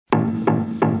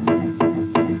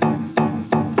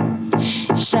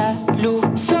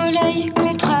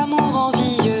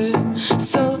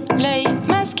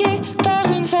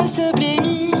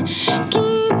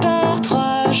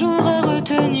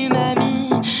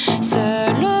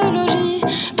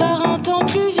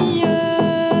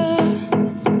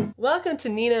welcome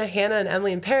to Nina, Hannah, and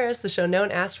Emily in Paris, the show no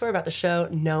one asked for about the show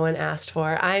no one asked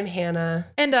for. I'm Hannah.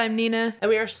 And I'm Nina. And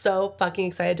we are so fucking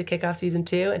excited to kick off season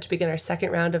 2 and to begin our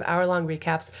second round of hour-long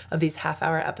recaps of these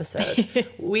half-hour episodes.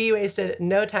 We wasted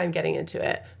no time getting into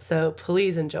it, so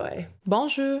please enjoy.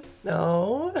 Bonjour.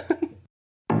 No.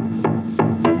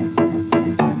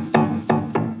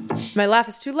 My laugh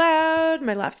is too loud.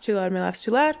 My laugh's too loud. My laugh's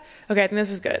too loud. Okay, I think this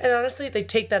is good. And honestly, they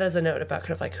take that as a note about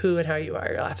kind of like who and how you are.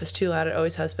 Your laugh is too loud. It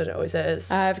always has been. It always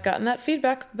is. I've gotten that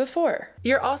feedback before.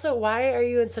 You're also, why are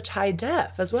you in such high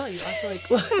def as well? You're also like,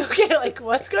 okay, like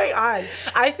what's going on?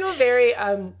 I feel very,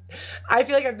 I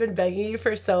feel like I've been begging you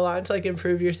for so long to like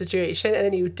improve your situation, and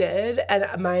then you did, and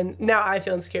mine, now I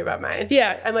feel insecure about mine.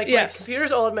 Yeah. I'm like, yes. My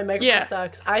computer's old, my microphone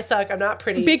sucks, I suck, I'm not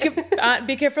pretty. Be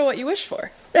careful what you wish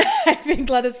for. I think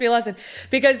let this be a lesson.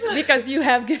 Because you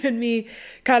have given me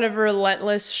kind of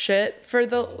relentless shit for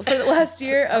the last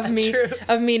year of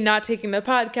me not taking the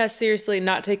podcast seriously,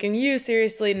 not taking you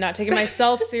seriously, not taking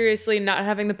myself seriously, not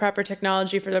having the proper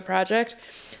technology for the project.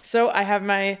 So I have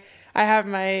my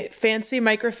fancy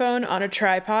microphone on a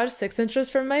tripod 6 inches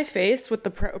from my face with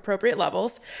the appropriate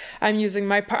levels. I'm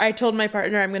using I told my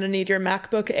partner I'm going to need your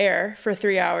MacBook Air for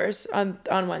 3 hours on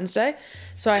Wednesday.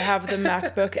 So I have the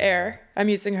MacBook Air. I'm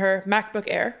using her MacBook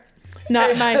Air.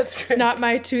 Not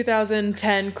my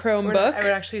 2010 Chromebook.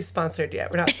 We're actually sponsored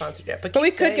yet. We're not sponsored yet. But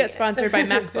we could get sponsored by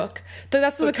MacBook.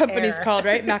 That's what the company's called,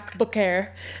 right? MacBook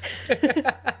Air.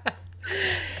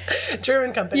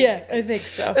 German company. Yeah, I think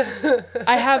so.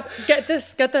 I have, get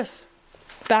this,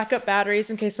 backup batteries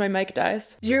in case my mic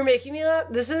dies. You're making me laugh.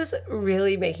 This is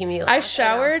really making me laugh. I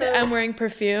showered. I'm wearing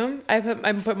perfume. I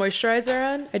put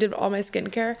moisturizer on. I did all my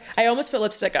skincare. I almost put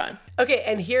lipstick on. Okay,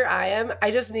 and here I am.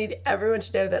 I just need everyone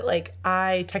to know that, like,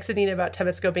 I texted Nina about 10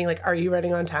 minutes ago being like, are you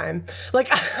running on time? Like,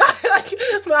 I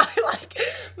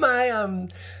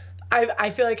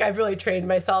feel like I've really trained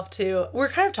myself to, we're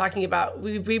kind of talking about,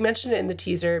 we mentioned it in the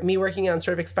teaser, me working on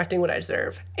sort of expecting what I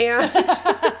deserve. And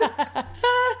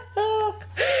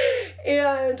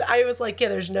and I was like,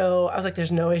 there's no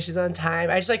way she's on time.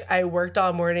 I worked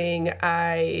all morning.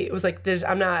 I was like,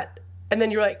 I'm not. And then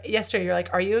you're like, yesterday, you're like,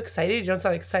 are you excited? You don't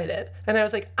sound excited. And I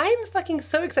was like, I'm fucking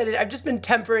so excited. I've just been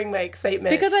tempering my excitement.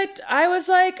 Because I was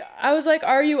like,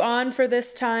 are you on for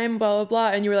this time? Blah, blah, blah.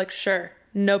 And you were like, sure.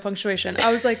 No punctuation.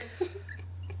 I was like,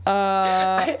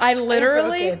 I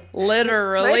literally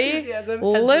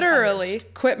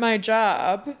quit my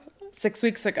job 6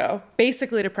 weeks ago,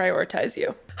 basically to prioritize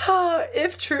you.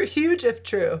 If true, huge if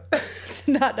true. It's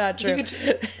not true.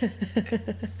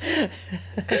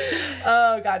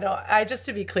 Oh God, no. Just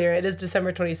to be clear, it is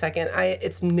December 22nd.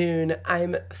 It's noon.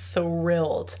 I'm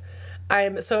thrilled.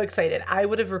 I'm so excited. I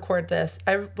would have recorded this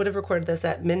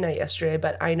at midnight yesterday,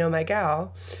 but I know my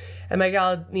gal, and my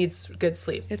gal needs good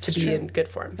sleep to be in good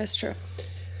form. That's true.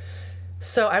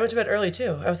 So I went to bed early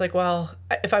too. I was like, well,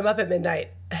 if I'm up at midnight,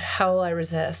 how will I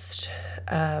resist?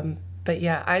 But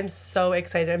yeah, I'm so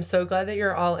excited. I'm so glad that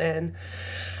you're all in.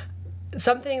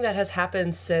 Something that has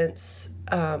happened since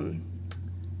our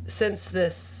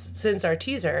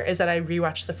teaser is that I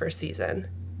rewatched the first season.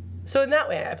 So in that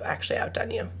way, I've actually outdone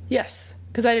you. Yes,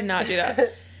 because I did not do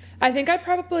that. I think I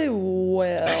probably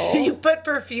will. You put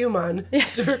perfume on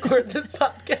to record this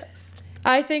podcast.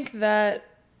 I think that,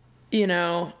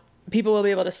 people will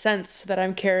be able to sense that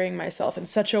I'm carrying myself in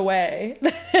such a way.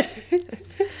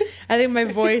 I think my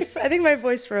voice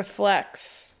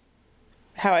reflects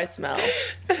how I smell.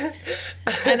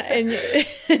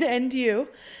 And you.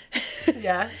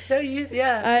 Yeah. No,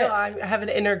 I have an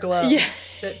inner glow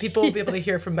that people will be able to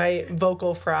hear from my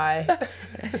vocal fry.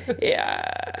 Yeah.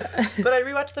 But I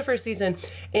rewatched the first season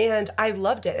and I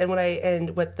loved it.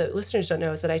 And what the listeners don't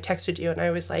know is that I texted you and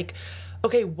I was like,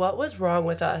 okay, what was wrong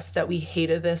with us that we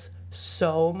hated this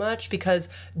so much? Because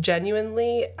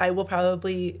genuinely, I will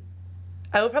probably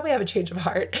have a change of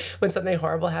heart when something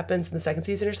horrible happens in the second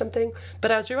season or something.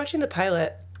 But I was rewatching the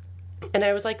pilot and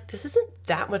I was like, this isn't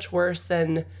that much worse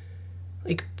than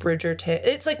like Bridgerton.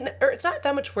 It's not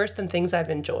that much worse than things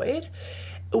I've enjoyed.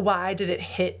 Why did it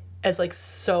hit as like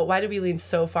so? Why did we lean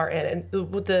so far in and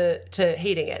to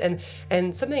hating it?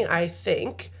 And something I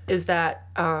think is that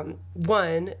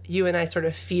one, you and I sort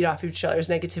of feed off each other's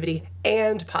negativity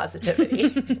and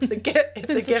positivity. It's a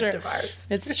gift of ours.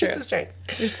 It's true. It's a strength.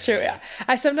 It's true. Yeah.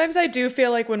 I sometimes do feel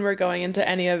like when we're going into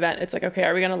any event, it's like, okay,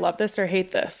 are we gonna love this or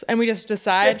hate this? And we just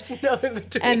decide. There's no in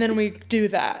between. And then we do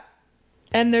that.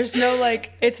 And there's no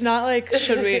like, it's not like,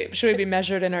 should we be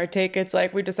measured in our take? It's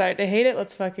like, we decided to hate it.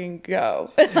 Let's fucking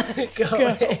go. Let's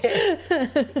go.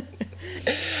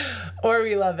 Or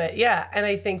we love it. Yeah. And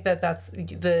I think that that's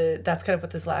kind of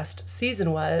what this last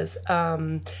season was.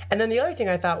 And then the other thing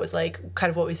I thought was like kind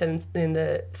of what we said in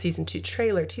the season 2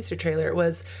 teaser trailer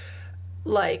was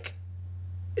like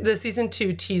the season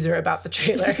 2 teaser about the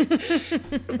trailer.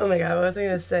 Oh my God, what was I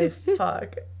going to say?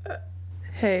 Fuck.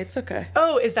 Hey, it's okay.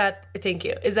 Oh, thank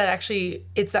you. Is that actually,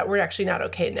 it's that we're actually not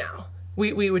okay now.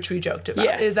 Which we joked about.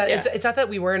 Yeah, is that it's not that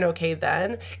we weren't okay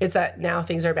then, it's that now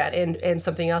things are bad. And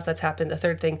something else that's happened, the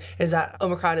third thing, is that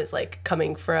Omicron is like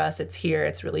coming for us. It's here,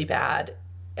 it's really bad.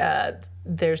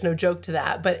 There's no joke to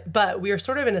that. But we are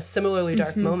sort of in a similarly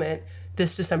dark moment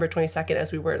this December 22nd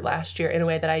as we were last year in a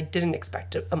way that I didn't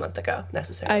expect a month ago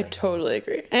necessarily. I totally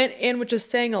agree. And which is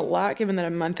saying a lot given that a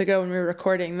month ago when we were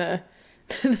recording the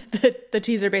the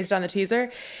teaser based on the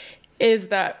teaser, is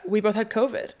that we both had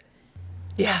COVID.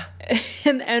 Yeah.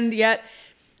 And yet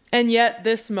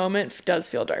this moment does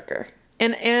feel darker.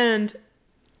 And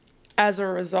as a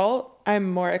result, I'm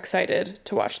more excited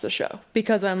to watch the show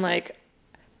because I'm like,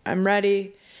 I'm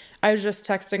ready. I was just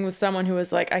texting with someone who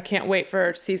was like, I can't wait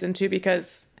for season 2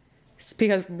 because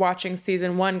watching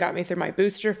season 1 got me through my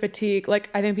booster fatigue. Like,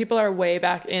 I think people are way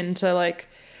back into like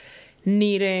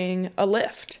needing a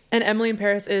lift. And Emily in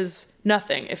Paris is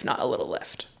nothing if not a little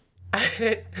lift.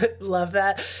 I love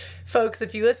that. Folks,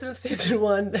 if you listen to season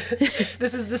 1,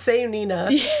 this is the same Nina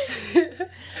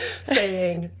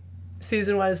saying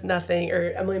season 1 is nothing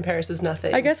or Emily in Paris is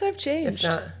nothing. I guess I've changed. If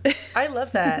not, I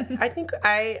love that. I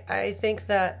think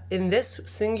that in this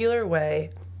singular way,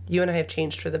 you and I have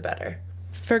changed for the better.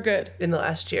 For good. In the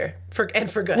last year. For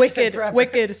good.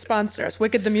 Wicked sponsor us.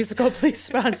 Wicked the musical, please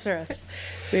sponsor us.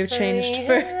 We've changed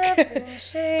for good.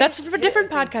 That's for a different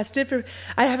podcast.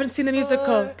 I haven't seen the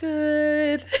musical.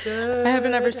 Good. I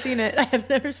haven't ever seen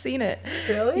it.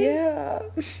 Really? Yeah.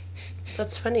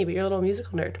 That's funny, but you're a little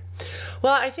musical nerd.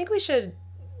 Well, I think we should...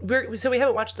 So we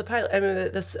haven't watched the pilot. I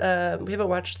mean, we haven't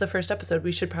watched the first episode.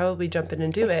 We should probably jump in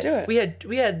and do Let's it. do it.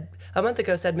 We had a month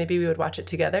ago said maybe we would watch it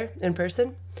together in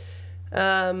person.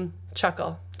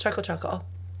 Chuckle.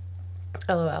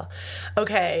 LOL.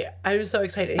 Okay, I'm so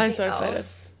excited. I'm so excited.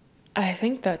 I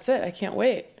think that's it. I can't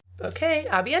wait. Okay,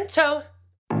 a biento.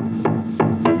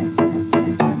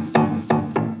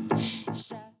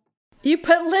 You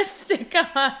put lipstick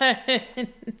on.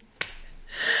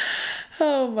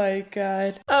 Oh my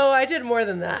God. Oh, I did more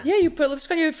than that. Yeah, you put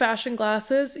lipstick on, you had fashion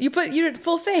glasses. You did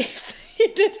full face.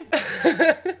 You did.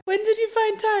 When did you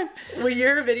find time? Well,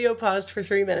 your video paused for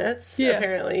 3 minutes. Yeah.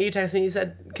 Apparently, you texted me. You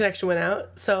said connection went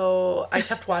out, so I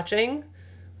kept watching.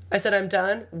 I said I'm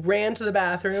done. Ran to the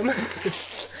bathroom.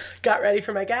 Got ready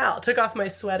for my gal. Took off my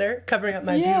sweater, covering up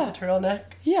my beautiful turtleneck.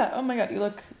 Yeah. Oh my God, you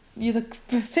look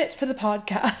fit for the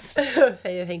podcast.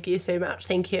 Thank you so much.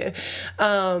 Thank you.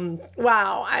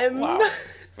 Wow.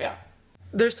 Yeah.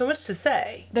 There's so much to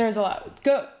say. There's a lot.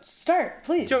 Go, start,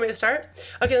 please. Do you want me to start?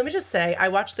 Okay, let me just say, I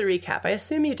watched the recap. I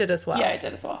assume you did as well. Yeah, I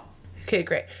did as well. Okay,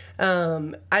 great.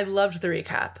 I loved the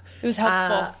recap. It was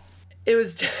helpful. It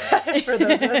was, for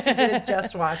those of us who didn't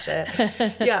just watch it.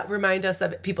 Yeah, remind us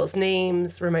of people's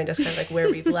names, remind us kind of like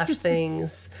where we've left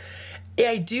things.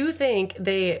 I do think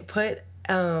they put...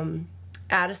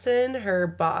 Addison, her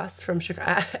boss from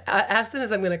Chicago, Addison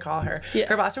as I'm going to call her,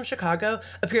 her boss from Chicago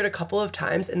appeared a couple of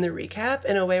times in the recap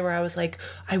in a way where I was like,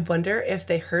 I wonder if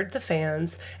they heard the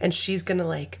fans and she's going to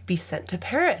like be sent to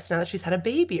Paris now that she's had a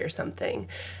baby or something.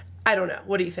 I don't know.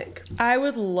 What do you think? I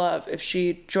would love if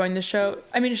she joined the show.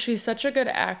 I mean, she's such a good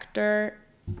actor.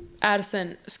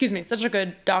 Addison, such a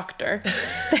good doctor.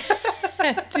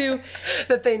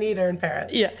 That they need her in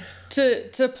Paris. Yeah.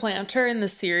 To plant her in the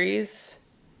series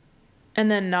and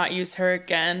then not use her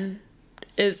again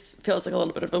feels like a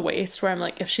little bit of a waste, where I'm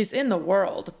like, if she's in the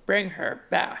world, bring her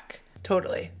back.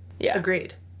 Totally. Yeah.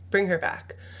 Agreed. Bring her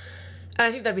back. And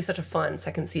I think that'd be such a fun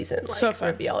second season so fun.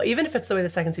 reveal. Even if it's the way the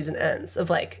second season ends, of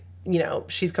like, you know,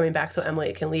 she's coming back so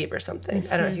Emily can leave or something.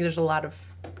 I don't know. I think there's a lot of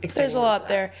excitement. There's a lot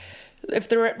there.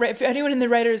 If anyone in the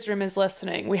writer's room is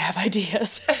listening, we have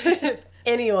ideas. If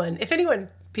anyone,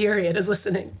 period, is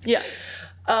listening. Yeah.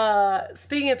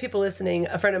 Speaking of people listening,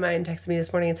 a friend of mine texted me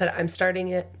this morning and said, I'm starting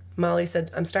it. Molly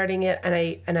said, I'm starting it.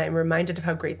 And I'm reminded of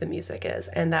how great the music is.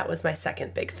 And that was my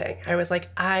second big thing. I was like,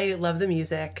 I love the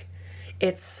music.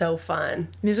 It's so fun.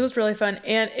 Music was really fun.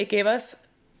 And it gave us,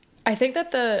 I think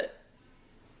that the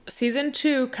season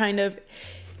 2 kind of,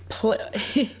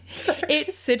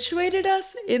 it situated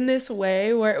us in this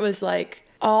way where it was like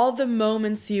all the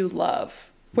moments you love,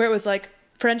 where it was like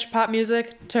French pop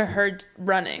music to her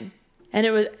running. And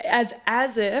it was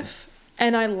as if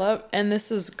And and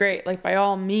this is great, like, by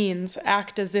all means,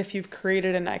 act as if you've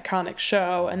created an iconic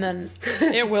show, and then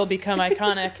it will become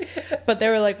iconic. But they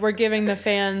were like, we're giving the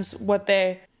fans what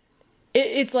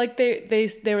it's like they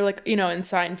were like, in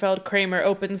Seinfeld, Kramer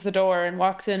opens the door and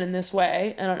walks in this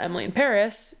way, and on Emily in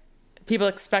Paris, people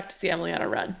expect to see Emily on a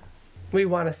run. We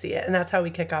want to see it, and that's how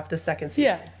we kick off the second season.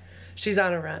 Yeah. She's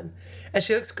on a run, and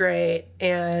she looks great,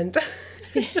 and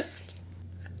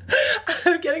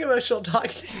I'm getting emotional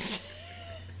talking.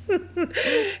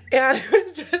 And it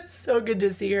was just so good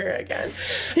to see her again.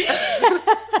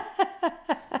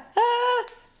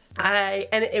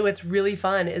 What's really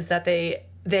fun is that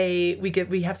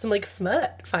we have some like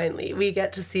smut finally. We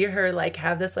get to see her like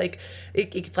have this like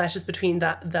it flashes between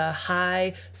the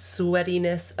high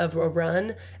sweatiness of a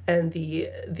run and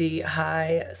the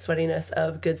high sweatiness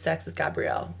of good sex with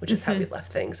Gabrielle, which is how we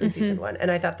left things in season 1.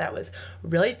 And I thought that was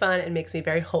really fun and makes me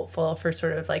very hopeful for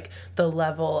sort of like the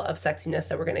level of sexiness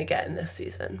that we're going to get in this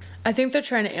season. I think they're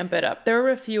trying to amp it up. There were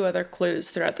a few other clues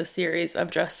throughout the series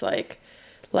of just like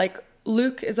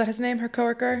Luke, is that his name, her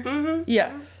coworker? Mm-hmm.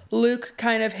 Yeah. Luke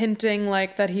kind of hinting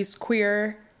like that he's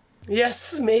queer.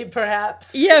 Yes, maybe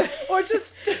perhaps. Yeah. or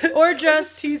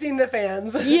just teasing the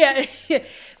fans. Yeah.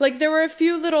 Like there were a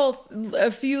few little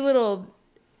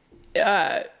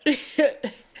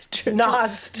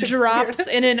nods to drops queerness.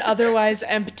 in an otherwise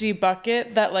empty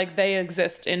bucket that like they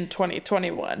exist in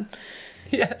 2021.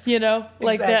 Yes.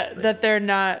 Like exactly. that they're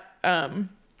not in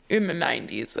the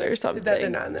 90s or something. That they're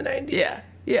not in the 90s. Yeah.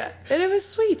 Yeah. And it was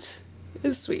sweet. It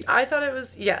was sweet. I thought it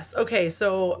was, yes. Okay,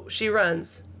 so she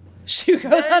runs. She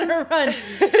goes on a run.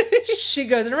 She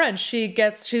goes on a run. She's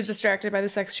distracted by the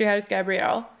sex she had with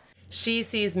Gabrielle. She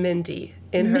sees Mindy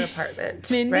in her apartment.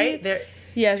 Mindy? Right?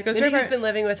 Yeah, she goes to her Mindy's been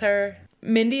living with her.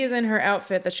 Mindy is in her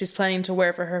outfit that she's planning to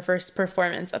wear for her first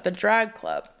performance at the drag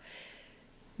club.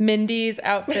 Mindy's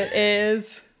outfit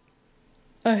is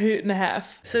a hoot and a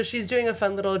half. So she's doing a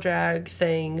fun little drag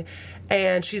thing,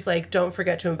 and she's like, don't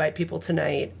forget to invite people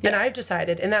tonight. Yeah. And I've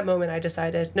decided, in that moment,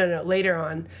 no, later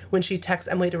on, when she texts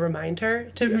Emily to remind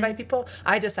her to invite people,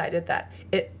 I decided that,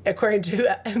 according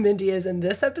to Mindy is in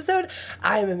this episode,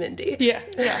 I am a Mindy. Yeah.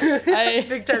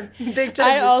 Big time.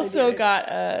 I also got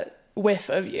a whiff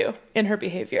of you in her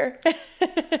behavior.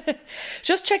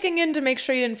 Just checking in to make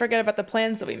sure you didn't forget about the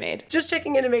plans that we made. Just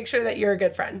checking in to make sure that you're a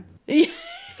good friend. Yeah.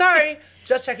 Sorry.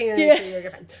 Just checking in to make sure you're a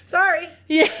good friend. Sorry.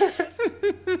 Yeah.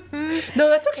 No,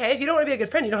 that's okay. If you don't want to be a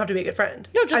good friend, you don't have to be a good friend.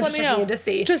 No, just let me know.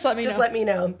 Just let me know. Just let me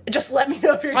know. Just let me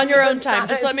know if you're on your own time.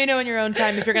 Just let me know in your own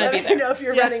time if you're going to be there. Let me know if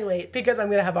you're running late, because I'm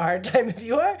going to have a hard time if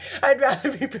you are. I'd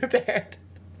rather be prepared.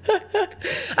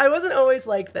 I wasn't always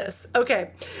like this.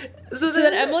 Okay. So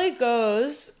then Emily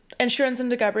goes and she runs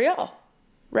into Gabrielle,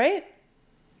 right?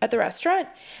 At the restaurant.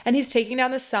 And he's taking down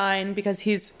the sign because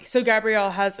Gabrielle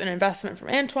has an investment from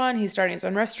Antoine. He's starting his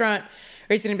own restaurant,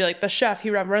 or he's going to be like the chef. He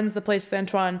runs the place with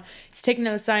Antoine. He's taking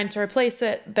down the sign to replace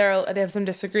it. They have some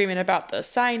disagreement about the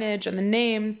signage and the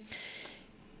name.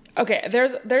 Okay,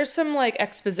 there's some like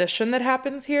exposition that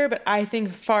happens here, but I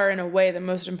think far and away the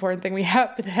most important thing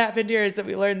that happened here is that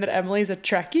we learned that Emily's a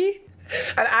Trekkie.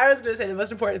 And I was going to say the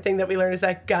most important thing that we learned is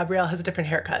that Gabrielle has a different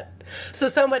haircut. So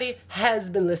somebody has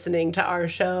been listening to our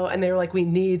show, and they were like, we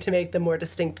need to make them more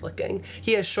distinct looking.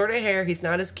 He has shorter hair. He's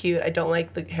not as cute. I don't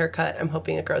like the haircut. I'm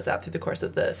hoping it grows out through the course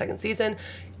of the second season.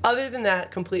 Other than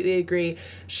that, completely agree.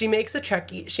 She makes a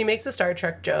Star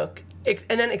Trek joke,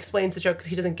 and then explains the joke because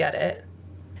he doesn't get it.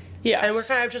 Yeah. And we're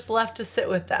kind of just left to sit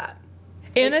with that.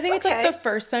 And I think it's like the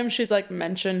first time she's like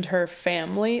mentioned her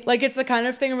family. Like it's the kind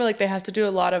of thing where like they have to do a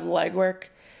lot of legwork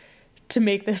to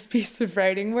make this piece of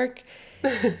writing work.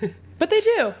 But they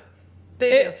do.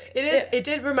 It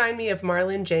did remind me of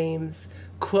Marlon James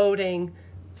quoting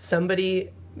some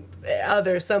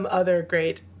other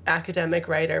great academic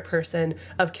writer person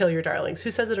of Kill Your Darlings.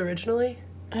 Who says it originally?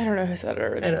 I don't know who said it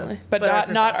originally. But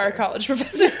not our college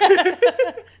professor.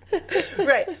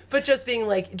 Right, but just being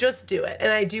like, just do it. And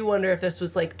I do wonder if this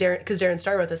was like because Darren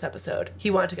Star wrote this episode.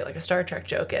 He wanted to get like a Star Trek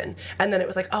joke in, and then it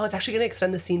was like, oh, it's actually going to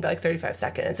extend the scene by like 35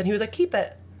 seconds, and he was like, keep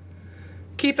it.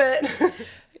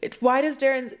 Why is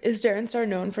Darren Star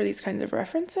known for these kinds of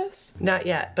references? Not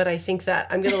yet, but I think that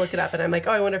I'm going to look it up, and I'm like,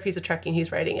 oh, I wonder if he's a Trekkie and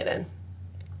he's writing it in.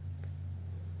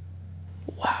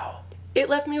 Wow, it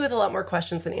left me with a lot more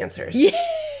questions than answers. Yeah,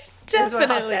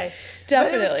 definitely.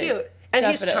 But it was cute. And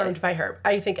he's charmed by her.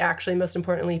 I think actually, most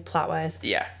importantly, plot-wise,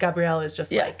 Gabrielle is just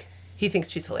like, he thinks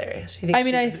she's hilarious. He thinks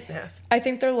she's a hoot and a half. I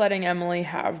think they're letting Emily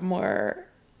have more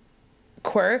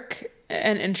quirk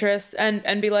and interest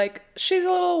and be like, she's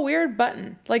a little weird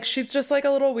button. Like, she's just like a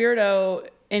little weirdo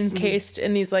encased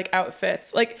in these like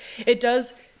outfits. Like, it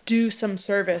does do some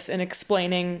service in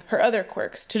explaining her other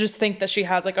quirks, to just think that she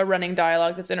has like a running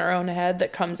dialogue that's in her own head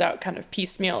that comes out kind of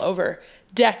piecemeal over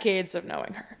decades of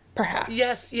knowing her. Perhaps.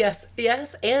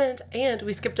 Yes. And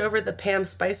we skipped over the Pam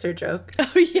Spicer joke.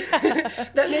 Oh, yeah.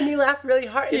 That made me laugh really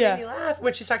hard. It made me laugh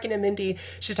when she's talking to Mindy.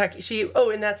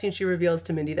 In that scene, she reveals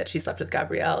to Mindy that she slept with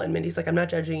Gabrielle. And Mindy's like, I'm not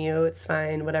judging you. It's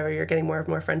fine. Whatever. You're getting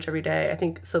more French every day. I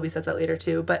think Sylvie says that later,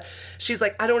 too. But she's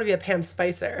like, I don't want to be a Pam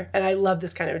Spicer. And I love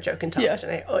this kind of joke in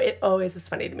television. Yeah. It always is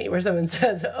funny to me where someone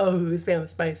says, oh, who's Pam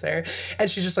Spicer? And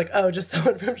she's just like, oh, just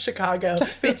someone from Chicago who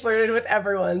flirted with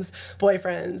everyone's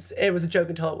boyfriends. It was a joke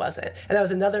until it wasn't. And that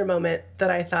was another moment that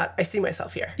I thought, I see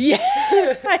myself here. Yeah.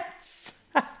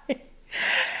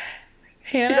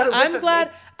 Hannah,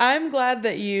 I'm glad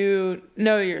that you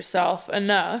know yourself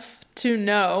enough to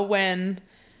know when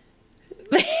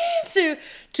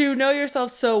to know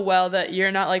yourself so well that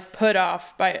you're not like put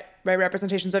off by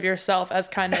representations of yourself as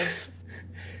kind of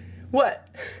What?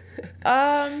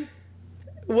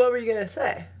 What were you gonna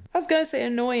say? I was gonna say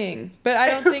annoying, but I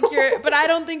don't think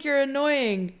you're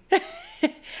annoying.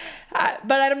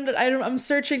 I'm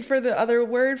searching for the other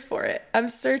word for it. I'm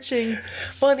searching.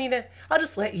 Well, Nina, I'll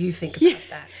just let you think about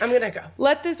that. I'm gonna go.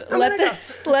 Let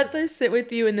this sit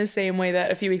with you in the same way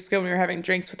that a few weeks ago when we were having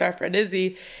drinks with our friend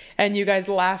Izzy, and you guys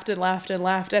laughed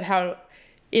at how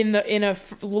in a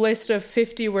list of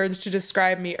 50 words to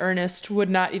describe me, Ernest would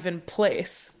not even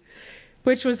place,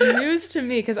 which was news to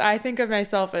me because I think of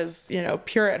myself as,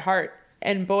 pure at heart,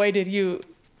 and boy did you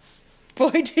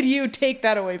take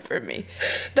that away from me.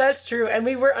 That's true, and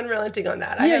we were unrelenting on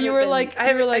that. Yeah, you were like,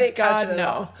 God,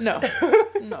 no.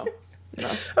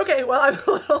 Okay, well, I'm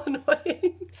a little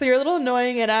annoying. So you're a little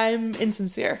annoying, and I'm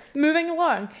insincere. Moving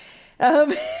along.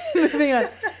 Moving on.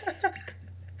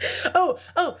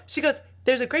 Oh, she goes,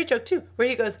 there's a great joke, too, where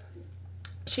he goes,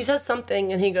 she says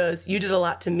something, and he goes, you did a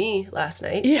lot to me last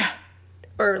night. Yeah.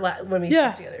 Or when we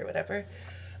slept together or whatever.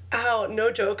 Ow,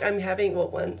 no joke, I'm having,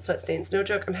 one, sweat stains. No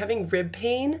joke, I'm having rib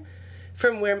pain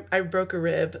from where I broke a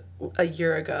rib a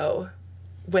year ago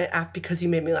because you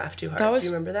made me laugh too hard. Do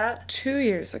you remember that? 2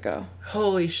 years ago.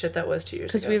 Holy shit, that was 2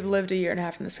 years ago. Because we've lived a year and a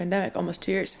half in this pandemic, almost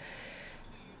 2 years.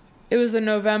 It was the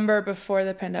November before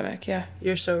the pandemic, yeah.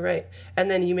 You're so right. And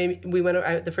then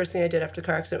the first thing I did after the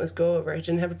car accident was go over. I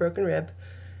didn't have a broken rib.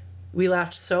 We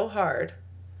laughed so hard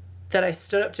that I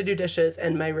stood up to do dishes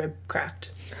and my rib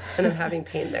cracked. And I'm having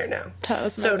pain there now.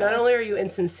 So not only are you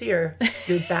insincere,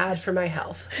 you're bad for my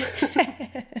health.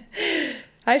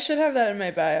 I should have that in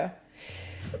my bio.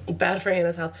 Bad for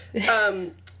Hannah's health.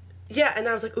 Yeah, and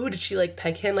I was like, ooh, did she like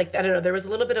peg him? Like, I don't know. There was a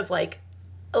little bit of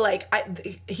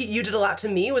you did a lot to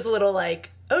me was a little like,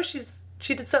 oh, she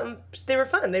did something. They were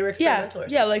fun. They were experimental.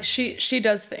 Yeah, like she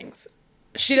does things.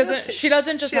 She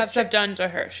doesn't just have stuff done to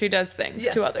her. She does things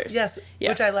to others. Yes,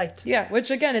 which I liked. Yeah,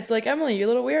 which again, it's like, Emily, you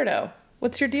little weirdo.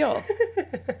 What's your deal?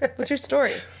 What's your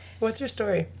story? What's your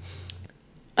story?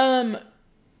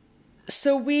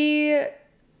 So we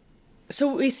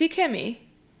see Kimmy.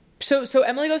 So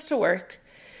Emily goes to work.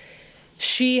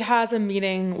 She has a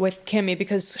meeting with Kimmy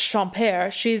because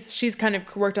Champère, she's kind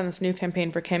of worked on this new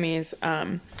campaign for Kimmy's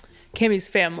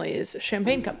family's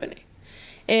champagne company.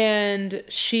 And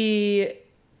she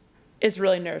is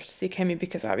really nervous to see Kimmy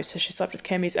because obviously she slept with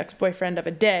Kimmy's ex-boyfriend of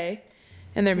a day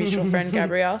and their mutual friend,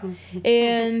 Gabrielle.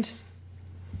 And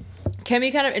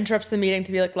Kimmy kind of interrupts the meeting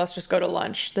to be like, let's just go to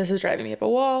lunch. This is driving me up a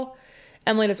wall.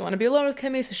 Emily doesn't want to be alone with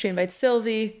Kimmy, so she invites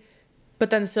Sylvie. But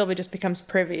then Sylvie just becomes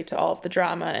privy to all of the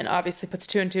drama and obviously puts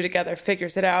two and two together,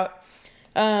 figures it out.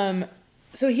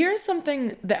 So here's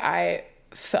something that I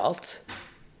felt,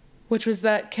 which was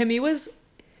that Kimmy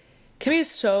is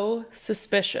so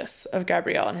suspicious of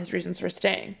Gabrielle and his reasons for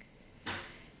staying.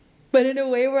 But in a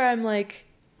way where I'm like,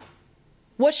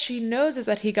 what she knows is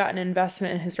that he got an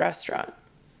investment in his restaurant.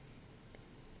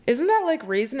 Isn't that like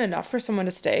reason enough for someone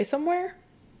to stay somewhere?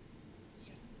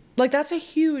 Like, that's a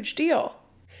huge deal.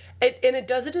 And it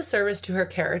does a disservice to her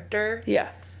character. Yeah.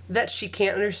 That she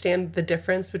can't understand the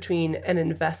difference between an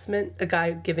investment, a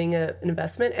guy giving an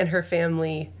investment, and her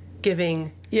family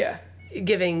giving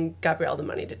Gabrielle the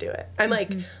money to do it. I'm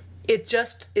like,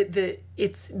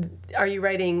 are you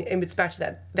writing, and it's back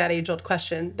to that age-old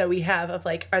question that we have of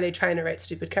like, are they trying to write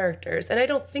stupid characters? And I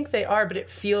don't think they are, but it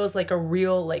feels like a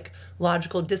real like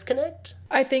logical disconnect.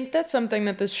 I think that's something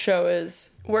that this show is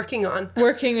working on.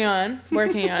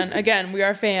 Again, we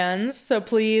are fans, so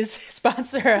please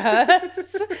sponsor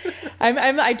us.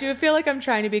 I do feel like I'm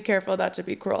trying to be careful not to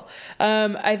be cruel.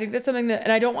 I think that's something that,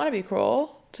 and I don't want to be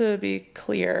cruel, to be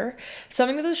clear.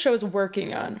 Something that this show is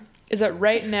working on is that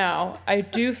right now, I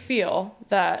do feel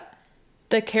that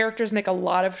the characters make a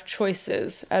lot of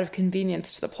choices out of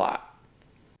convenience to the plot.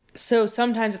 so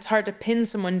sometimes it's hard to pin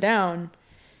someone down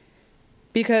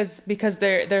because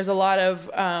there's a lot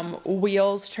of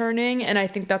wheels turning, and I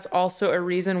think that's also a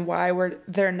reason why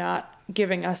they're not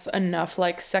giving us enough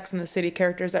like Sex and the City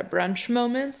characters at brunch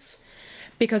moments,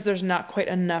 because there's not quite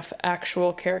enough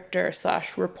actual character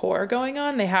 / rapport going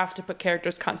on. They have to put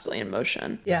characters constantly in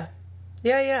motion. Yeah.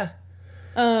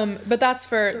 But that's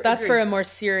for a more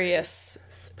serious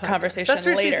conversation. That's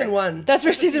for later. season 1. That's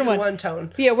for season 1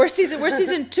 tone. Yeah, we're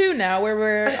season 2 now, where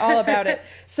we're all about it.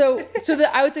 So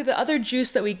I would say the other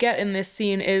juice that we get in this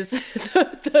scene is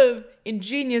the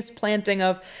ingenious planting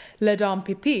of Les Dames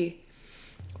Pipis,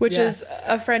 which is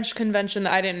a French convention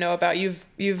that I didn't know about.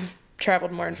 You've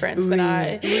traveled more in France than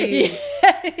I.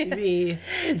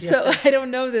 So I don't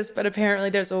know this, but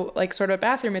apparently there's a like sort of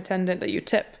bathroom attendant that you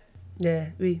tip. Yeah,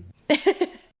 oui.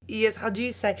 Yes, how do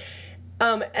you say?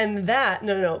 And that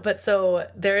no, but so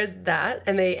there is that,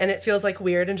 and it feels like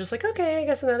weird and just like, okay, I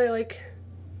guess another like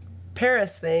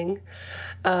Paris thing.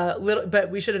 But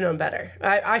we should have known better.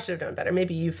 I should have known better.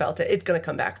 Maybe you felt it. It's gonna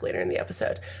come back later in the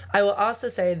episode. I will also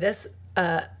say this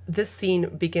scene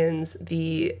begins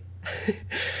the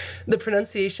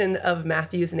pronunciation of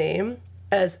Matthew's name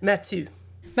as Mathieu.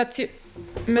 Mathieu.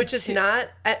 Which is not,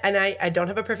 and I don't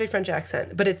have a perfect French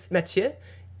accent, but it's Mathieu,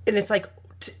 and it's like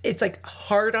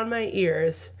hard on my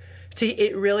ears.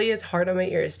 It really is hard on my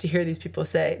ears to hear these people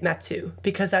say Mathieu,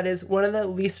 because that is one of the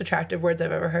least attractive words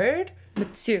I've ever heard.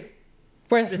 Mathieu.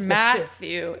 Whereas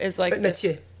Matthew is like this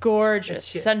gorgeous,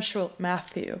 sensual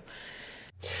Matthew.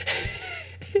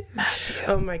 Matthew.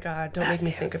 Oh my God, don't make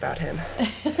me think about him.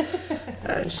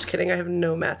 I'm just kidding. I have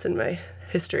no Matts in my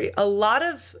history.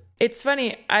 It's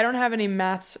funny, I don't have any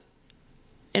Matts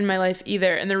in my life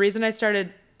either. And the reason I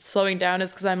started slowing down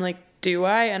is because I'm like, do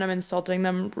I? And I'm insulting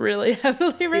them really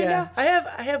heavily now. I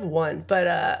have one,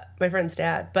 but my friend's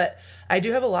dad. But I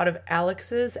do have a lot of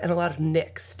Alexes and a lot of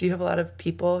Nicks. Do you have a lot of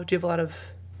people? Do you have a lot of...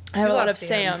 I have a lot of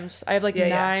Sams. I have like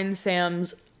 9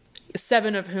 Sams,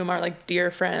 7 of whom are like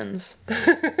dear friends.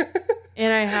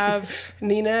 And I have...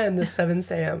 Nina and the 7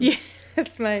 Sam. Yeah,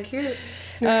 it's my... Cute.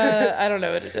 I don't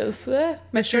know what it is.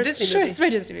 My short Disney movie. It's my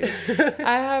Disney movie.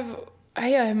 I have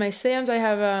my Sams. I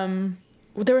have...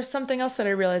 There was something else that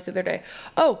I realized the other day.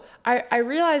 Oh, I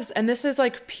realized, and this is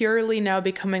like purely now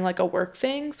becoming like a work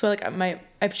thing. So like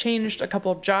I've changed a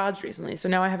couple of jobs recently. So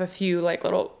now I have a few like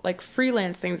little like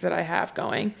freelance things that I have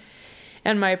going.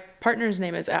 And my partner's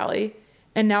name is Allie.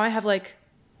 And now I have like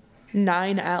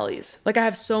 9 Allies. Like I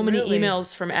have so many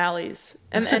emails from Allies,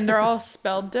 and they're all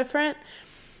spelled different.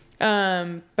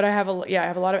 But I have a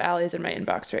lot of Allies in my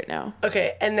inbox right now.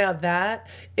 Okay, and now that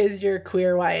is your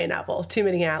queer YA novel, Too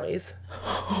Many Allies.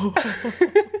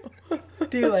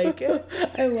 Do you like it?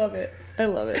 I love it.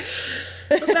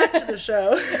 But back to the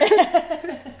show.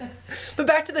 But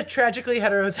back to the tragically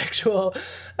heterosexual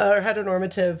or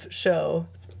heteronormative show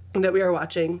that we are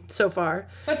watching so far.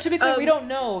 But to be clear, we don't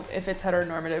know if it's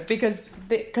heteronormative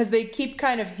because they keep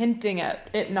kind of hinting at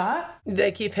it not.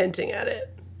 They keep hinting at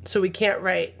it. So we can't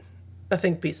write a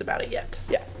think piece about it yet.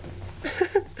 Yeah.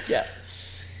 Yeah.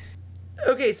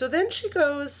 Okay, so then she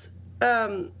goes,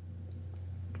 before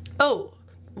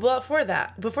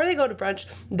they go to brunch,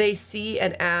 they see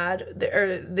an ad,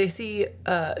 or they see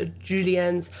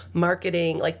Julienne's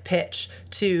marketing, like, pitch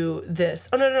to this.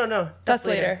 Oh, no. That's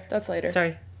later. That's later.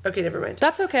 Sorry. Okay, never mind.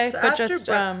 That's okay, so but just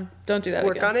don't do that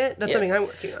work again. on it? That's something I'm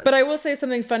working on. But I will say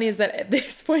something funny is that at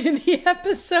this point in the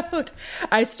episode,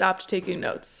 I stopped taking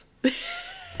notes.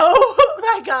 Oh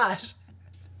my gosh.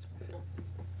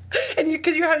 And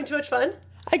because you're having too much fun?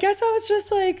 I guess I was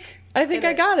just like, I think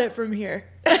I got it from here.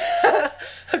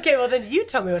 Okay, well then you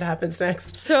tell me what happens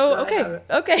next. So, okay.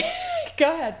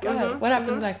 Go ahead. What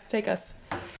happens next? Take us.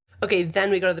 Okay, then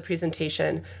we go to the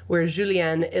presentation where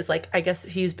Julien is like, I guess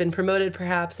he's been promoted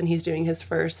perhaps, and he's doing his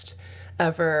first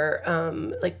ever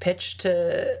pitch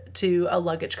to a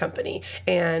luggage company,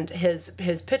 and his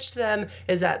pitch to them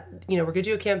is that, you know, we're gonna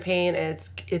do a campaign, and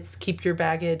it's keep your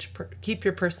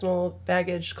personal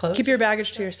baggage close. Keep your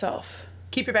baggage to yourself.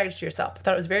 Keep your baggage to yourself. I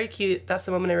thought it was very cute. That's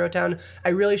the moment I wrote down, I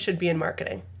really should be in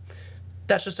marketing.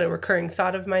 That's just a recurring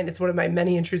thought of mine. It's one of my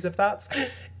many intrusive thoughts.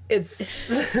 It's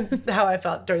how I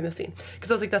felt during the scene. Because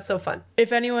I was like, that's so fun.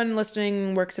 If anyone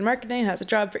listening works in marketing, has a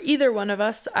job for either one of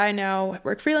us, I now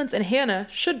work freelance, and Hannah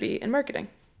should be in marketing.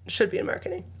 Should be in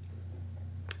marketing.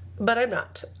 But I'm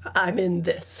not. I'm in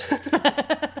this.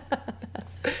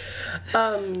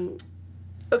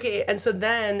 Okay, and so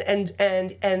then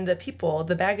and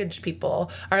the baggage people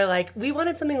are like, we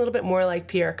wanted something a little bit more like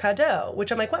Pierre Cardin,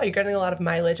 which I'm like, wow, you're getting a lot of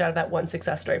mileage out of that one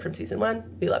success story from season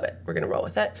 1. We love it. We're gonna roll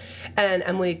with it. And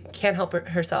Emily can't help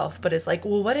herself, but is like,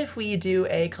 well, what if we do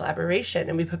a collaboration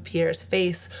and we put Pierre's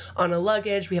face on a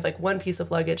luggage? We have like one piece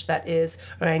of luggage that is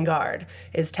Rangard,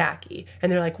 is tacky, and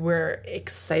they're like, we're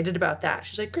excited about that.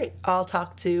 She's like, great, I'll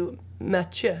talk to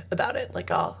Mathieu about it.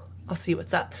 Like, I'll see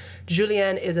what's up.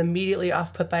 Julianne is immediately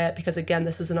off put by it because, again,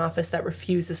 this is an office that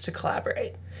refuses to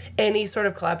collaborate. Any sort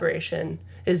of collaboration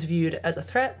is viewed as a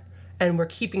threat, and we're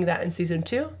keeping that in season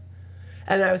 2.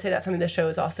 And I would say that's something the show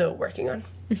is also working on.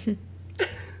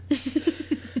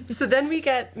 So then we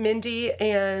get Mindy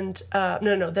and,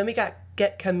 then we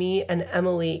get Camille and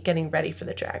Emily getting ready for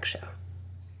the drag show.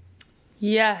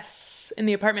 Yes, in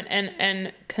the apartment.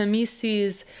 And Camille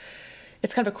sees,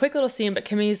 it's kind of a quick little scene, but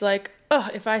Camille's like, oh,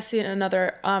 if I see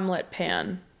another omelet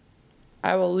pan,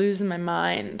 I will lose my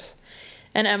mind.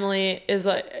 And Emily is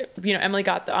like, Emily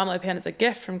got the omelet pan as a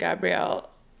gift from Gabrielle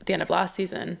at the end of last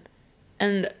season.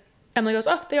 And Emily goes,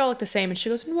 oh, they all look the same. And she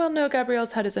goes, well, no,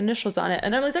 Gabrielle's had his initials on it.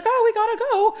 And Emily's like, oh, we gotta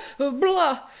go,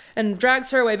 blah, and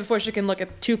drags her away before she can look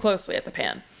too closely at the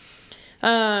pan.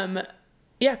 Yeah,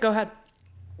 go ahead.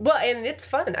 Well, and it's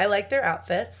fun. I like their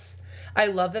outfits. I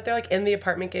love that they're like in the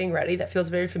apartment getting ready. That feels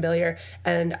very familiar.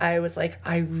 And I was like,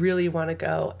 I really want to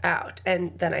go out.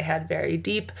 And then I had very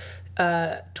deep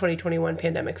 2021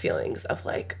 pandemic feelings of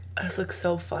like, this looks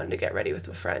so fun to get ready with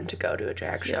a friend to go to a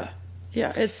drag show.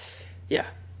 It's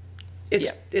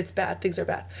bad. Things are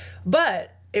bad.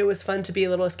 But it was fun to be a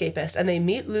little escapist. And they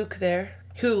meet Luke there,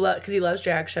 because he loves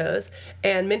drag shows.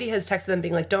 And Mindy has texted them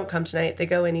being like, don't come tonight. They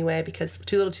go anyway because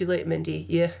too little too late, Mindy.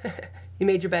 Yeah, you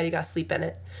made your bed, you got to sleep in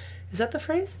it. Is that the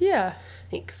phrase? Yeah.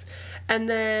 Thanks. And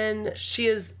then she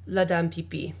is La Dame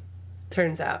Pipi,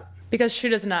 turns out. Because she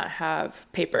does not have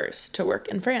papers to work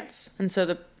in France. And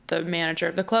so the manager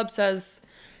of the club says,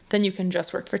 then you can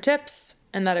just work for tips.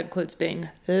 And that includes being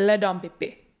La Dame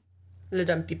Pipi. La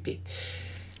Dame Pipi.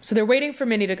 So they're waiting for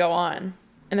Minnie to go on.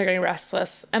 And they're getting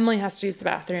restless. Emily has to use the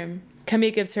bathroom.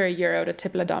 Camille gives her €1 to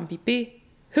tip La Dame Pipi.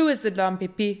 Who is the Dame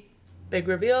Pipi? Big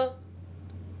reveal.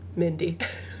 Mindy.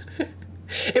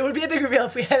 It would be a big reveal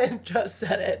if we hadn't just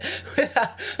said it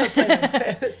without a plan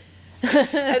of this.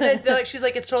 And then she's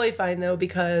like, it's totally fine though,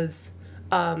 because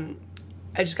I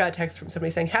just got a text from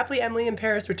somebody saying, happily Emily in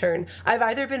Paris return. I've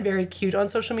either been very cute on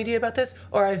social media about this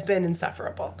or I've been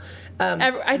insufferable.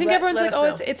 I think everyone's like,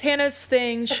 oh, it's Hannah's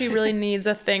thing. She really needs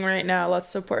a thing right now. Let's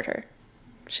support her.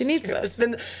 She needs this. It's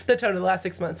been the tone of the last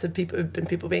 6 months of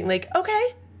people being like,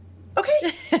 okay.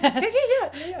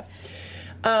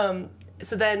 Yeah.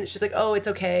 So then she's like, oh, it's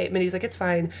okay. Minnie's like, it's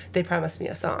fine. They promised me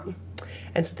a song.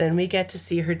 And so then we get to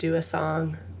see her do a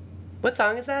song. What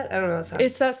song is that? I don't know that song.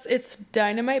 It's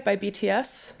Dynamite by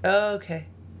BTS. Oh, okay.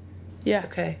 Yeah.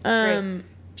 Okay. Great.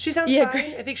 She sounds fine.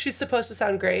 Great. I think she's supposed to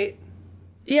sound great.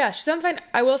 Yeah, she sounds fine.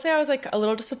 I will say I was like a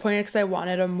little disappointed because I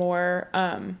wanted a more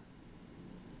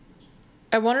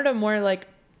like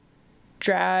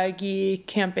draggy,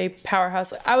 campy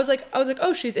powerhouse. I was like,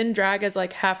 oh, she's in drag as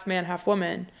like half man, half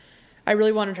woman. I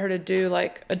really wanted her to do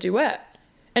like a duet.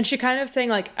 And she kind of sang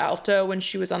like alto when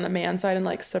she was on the man side and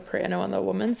like soprano on the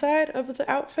woman side of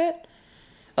the outfit.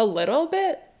 A little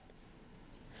bit.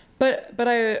 But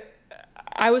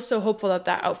I was so hopeful that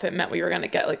outfit meant we were going to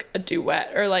get like a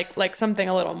duet or like something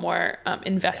a little more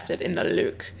invested in the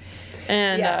look.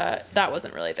 And that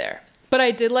wasn't really there. But I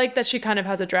did like that she kind of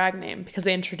has a drag name because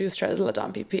they introduced her as La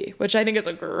Dame Pipi, which I think is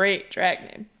a great drag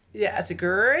name. Yeah, it's a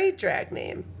great drag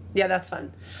name. Yeah, that's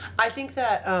fun. I think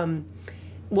that I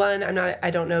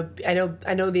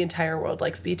know the entire world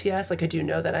likes BTS. Like I do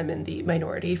know that I'm in the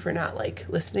minority for not like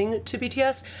listening to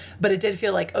BTS, but it did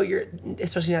feel like, oh,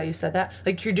 especially now you said that,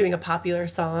 like you're doing a popular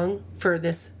song for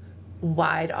this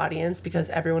wide audience because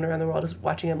everyone around the world is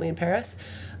watching Emily in Paris.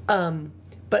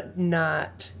 But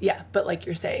like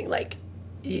you're saying, like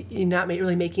you're not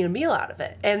really making a meal out of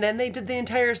it. And then they did the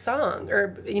entire song,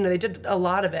 or they did a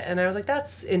lot of it, and I was like,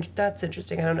 that's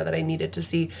interesting. I don't know that I needed to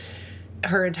see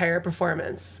her entire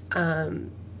performance,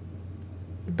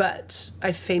 but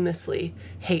I famously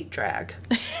hate drag.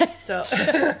 So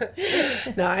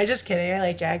no, I'm just kidding. I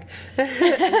like drag.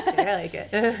 I like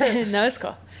it. No, it's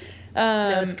cool.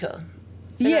 No, it's cool.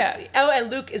 Yeah. Oh,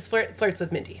 and Luke flirts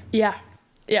with Mindy. Yeah.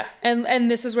 And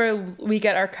this is where we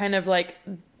get our kind of like,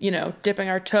 dipping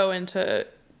our toe into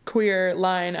queer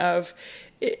line of,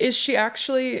 is she a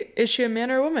man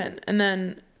or a woman? And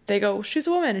then they go, she's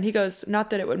a woman. And he goes,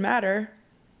 not that it would matter.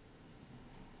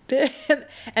 and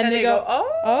they go,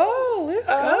 oh, Luke,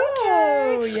 okay.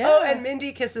 oh, yeah. Oh, and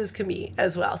Mindy kisses Camille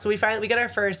as well. So we get our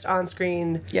first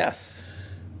on-screen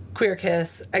queer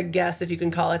kiss, I guess, if you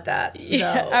can call it that.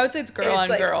 Yeah, I would say it's girl on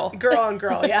girl. Girl on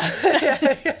girl,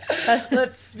 yeah.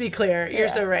 Let's be clear. You're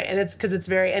so right. And it's because it's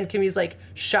very, and Camille's like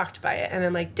shocked by it. And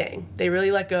I'm like, dang, they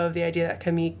really let go of the idea that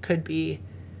Camille could be.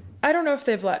 I don't know if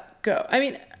they've let go. I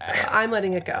mean, I'm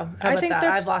letting it go. How about that?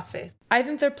 I've lost faith. I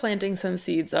think they're planting some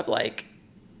seeds of like,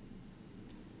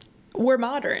 we're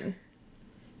modern.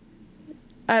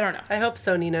 I don't know. I hope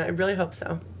so, Nina. I really hope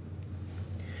so.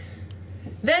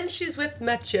 Then she's with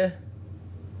Mathieu,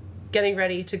 getting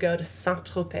ready to go to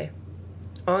Saint-Tropez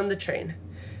on the train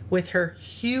with her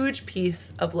huge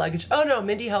piece of luggage. Oh no,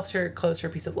 Mindy helps her close her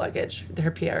piece of luggage, her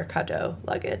Pierre Cardin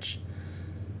luggage.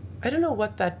 I don't know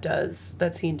what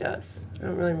that scene does. I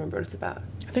don't really remember what it's about.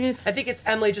 I think it's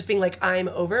Emily just being like, I'm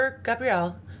over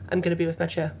Gabrielle. I'm going to be with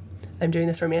Mathieu. I'm doing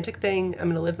this romantic thing. I'm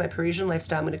going to live my Parisian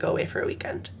lifestyle. I'm going to go away for a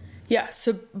weekend. Yeah,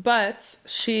 but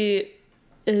she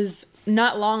is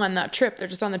not long on that trip. They're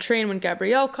just on the train when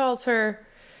Gabrielle calls her,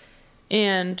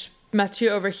 and Mathieu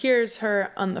overhears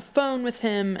her on the phone with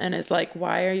him and is like,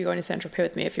 why are you going to Saint-Tropez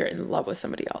with me if you're in love with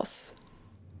somebody else?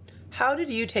 How did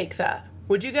you take that?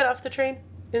 Would you get off the train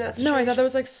in that situation? No, I thought that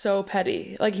was like so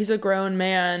petty. Like, he's a grown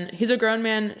man.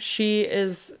 She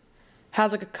has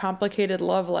like a complicated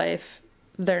love life.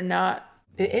 They're not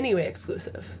in any way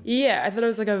exclusive. Yeah, I thought it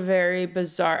was like a very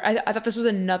bizarre. I thought this was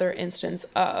another instance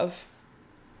of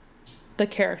the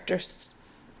characters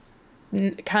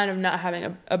kind of not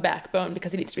having a backbone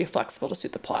because he needs to be flexible to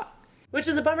suit the plot. Which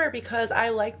is a bummer because I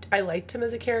liked him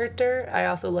as a character. I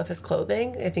also love his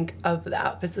clothing. I think of the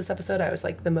outfits this episode, I was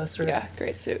like the most sort of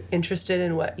great suit. Interested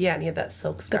in what and he had that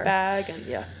silk scarf. The bag and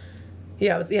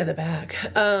the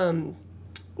bag.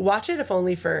 Watch it if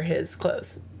only for his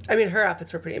clothes. I mean, her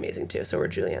outfits were pretty amazing too, so were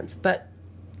Julianne's. But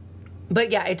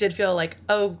yeah, it did feel like,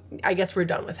 oh, I guess we're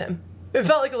done with him. It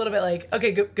felt like a little bit like,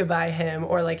 okay, goodbye him,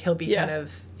 or like he'll be kind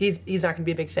of, he's not going to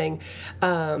be a big thing.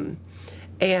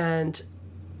 And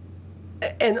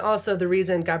also the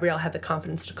reason Gabrielle had the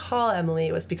confidence to call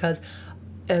Emily was because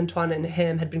Antoine and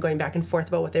him had been going back and forth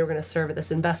about what they were going to serve at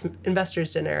this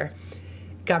investors dinner.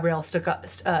 Gabrielle stood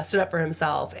up for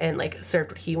himself and like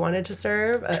served what he wanted to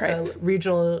serve, a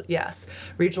regional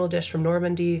dish from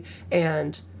Normandy.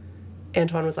 And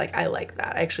Antoine was like, I like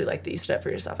that. I actually like that you stood up for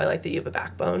yourself. I like that you have a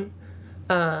backbone.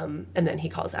 And then he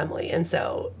calls Emily. And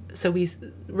so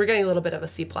we're getting a little bit of a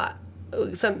C plot.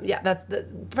 That's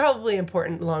probably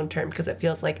important long term because it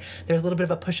feels like there's a little bit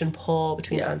of a push and pull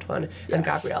between Antoine and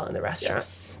Gabrielle in the restaurant.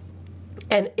 Yes.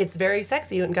 And it's very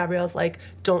sexy when Gabrielle's like,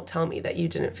 don't tell me that you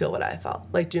didn't feel what I felt.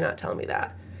 Like, do not tell me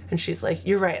that. And she's like,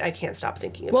 you're right. I can't stop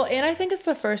thinking about it. Well, and I think it's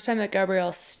the first time that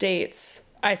Gabrielle states,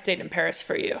 I stayed in Paris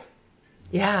for you.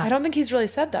 Yeah. I don't think he's really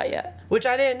said that yet. Which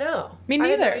I didn't know. Me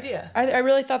neither. I had no idea. I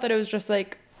really thought that it was just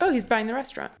like, oh, he's buying the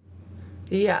restaurant.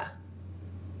 Yeah.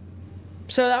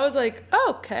 So that was like,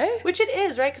 oh, okay. Which it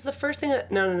is, right? Because the first thing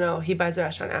no, he buys the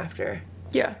restaurant after.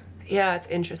 Yeah. Yeah, it's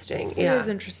interesting. Yeah. It is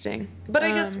interesting. But I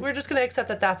guess we're just going to accept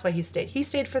that that's why he stayed. He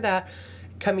stayed for that.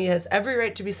 Camille has every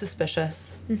right to be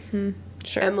suspicious. Mm-hmm.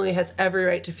 Sure. Emily has every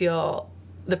right to feel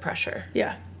the pressure.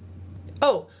 Yeah.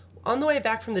 Oh, on the way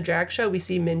back from the drag show, we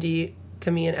see Mindy,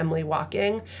 Camille, and Emily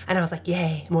walking. And I was like,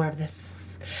 yay, more of this.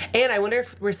 And I wonder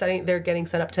if they're getting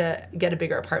set up to get a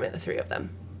bigger apartment, the three of them.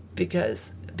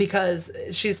 Because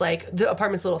she's like, the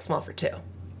apartment's a little small for two.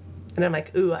 And I'm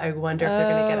like, ooh, I wonder if they're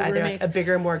going to get either like a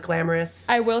bigger, more glamorous...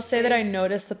 I will say that I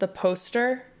noticed that the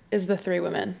poster is the three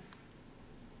women.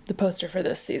 The poster for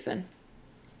this season.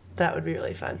 That would be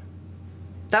really fun.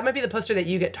 That might be the poster that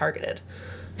you get targeted.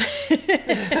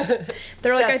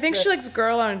 They're like, I think she likes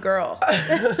girl on girl.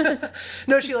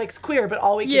 No, she likes queer, but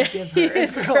all we can give her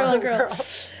is girl on girl.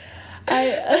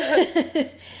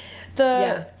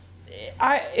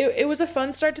 It was a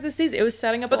fun start to the season. It was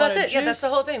setting up a lot of juice. But that's it. Yeah, that's the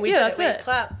whole thing. We did it.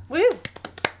 Clap. Woo.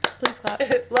 Please clap.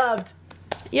 Loved.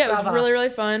 Yeah, it was really, really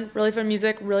fun. Really fun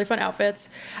music. Really fun outfits.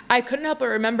 I couldn't help but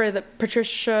remember that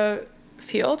Patricia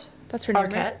Field. That's her name,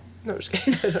 Arquette? right? No, I'm just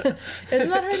kidding. Isn't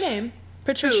that her name?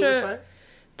 Patricia. Who? Which one?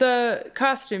 The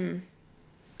costume.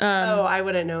 I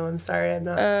wouldn't know. I'm sorry. I'm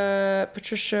not.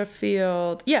 Patricia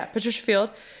Field. Yeah, Patricia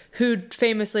Field, who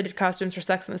famously did costumes for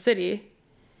Sex and the City.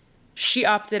 She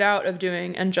opted out of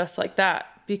doing And Just Like That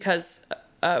because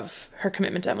of her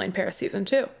commitment to Emily in Paris season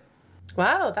 2.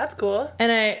 Wow, that's cool.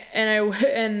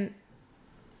 And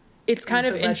it's kind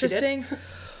of interesting.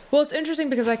 Well, it's interesting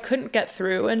because I couldn't get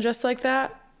through And Just Like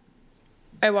That.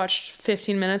 I watched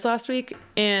 15 minutes last week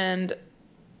and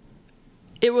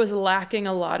it was lacking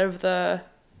a lot of the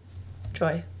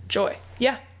joy.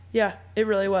 Yeah. Yeah, it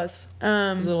really was. It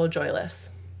was a little joyless.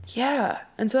 Yeah.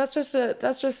 And so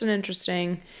that's just an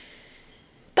interesting,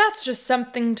 that's just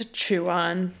something to chew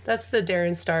on. That's the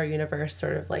Darren Star universe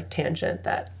sort of like tangent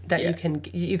that you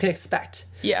can expect.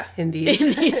 Yeah. In the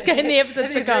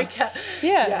episodes to come.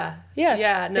 Yeah.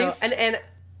 No. And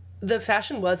the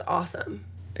fashion was awesome.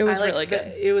 It was really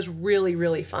good. It was really,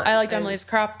 really fun. I liked Emily's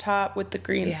crop top with the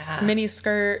green mini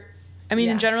skirt. I mean,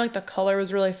 in general, like the color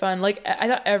was really fun. Like I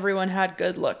thought everyone had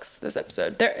good looks this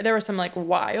episode. There were some like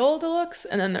wild looks,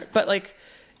 and then but like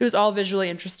it was all visually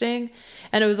interesting,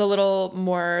 and it was a little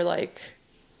more like,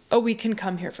 oh, we can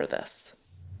come here for this.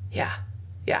 Yeah,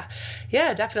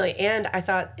 definitely. And I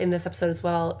thought in this episode as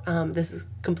well, this is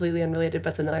completely unrelated, but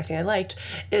it's another thing I liked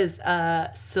is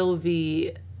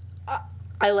Sylvie.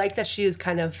 I like that she is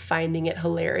kind of finding it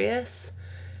hilarious.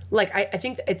 Like I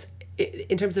think it's.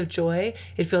 In terms of joy,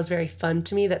 it feels very fun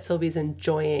to me that Sylvie's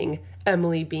enjoying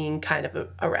Emily being kind of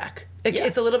a wreck.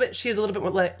 It's a little bit, she's a little bit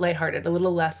more lighthearted, a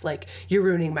little less like, you're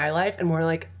ruining my life, and more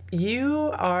like, you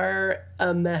are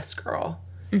a mess, girl.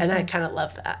 Mm-hmm. And I kind of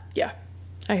love that. Yeah,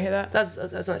 I hear that. That's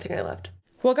another thing I loved.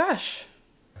 Well, gosh.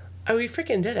 Oh, we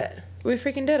freaking did it. We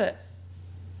freaking did it.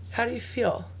 How do you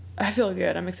feel? I feel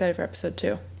good. I'm excited for episode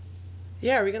 2.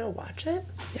 Yeah, are we going to watch it?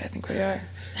 Yeah, I think we are.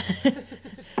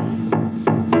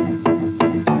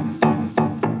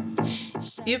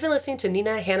 You've been listening to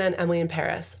Nina, Hannah, and Emily in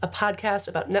Paris, a podcast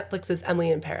about Netflix's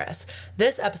Emily in Paris.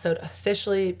 This episode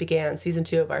officially began season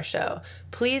 2 of our show.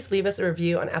 Please leave us a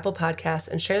review on Apple Podcasts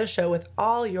and share the show with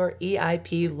all your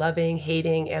EIP loving,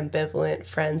 hating, ambivalent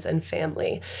friends and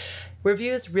family.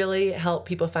 Reviews really help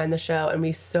people find the show, and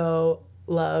we so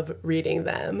love reading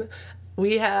them.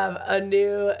 We have a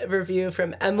new review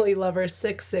from Emily Lover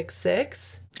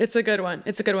 666. It's a good one.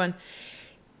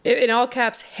 In all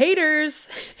caps, haters.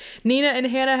 Nina and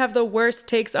Hannah have the worst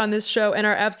takes on this show and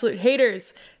are absolute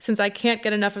haters. Since I can't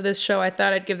get enough of this show, I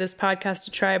thought I'd give this podcast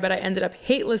a try, but I ended up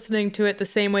hate listening to it the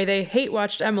same way they hate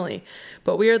watched Emily.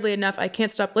 But weirdly enough, I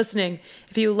can't stop listening.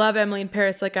 If you love Emily in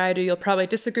Paris like I do, you'll probably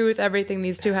disagree with everything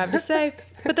these two have to say.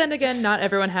 But then again, not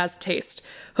everyone has taste.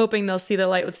 Hoping they'll see the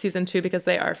light with season 2 because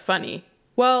they are funny.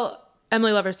 Well,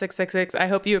 Emily Lover 666, I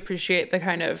hope you appreciate the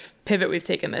kind of pivot we've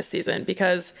taken this season,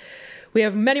 because we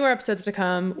have many more episodes to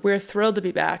come. We're thrilled to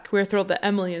be back. We're thrilled that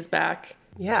Emily is back.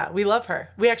 Yeah, we love her.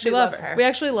 We actually love her. We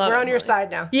actually love her. We're on your side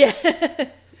now. Yeah.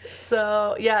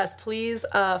 So, yes, please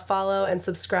follow and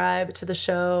subscribe to the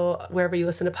show wherever you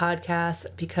listen to podcasts,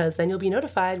 because then you'll be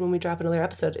notified when we drop another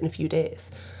episode in a few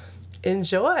days.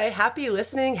 Enjoy. Happy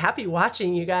listening. Happy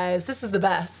watching, you guys. This is the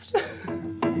best.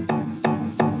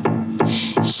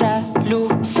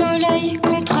 Jaloux, soleil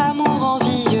contre amour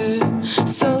envieux,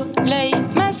 soleil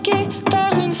masqué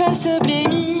par une face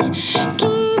blêmie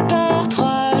qui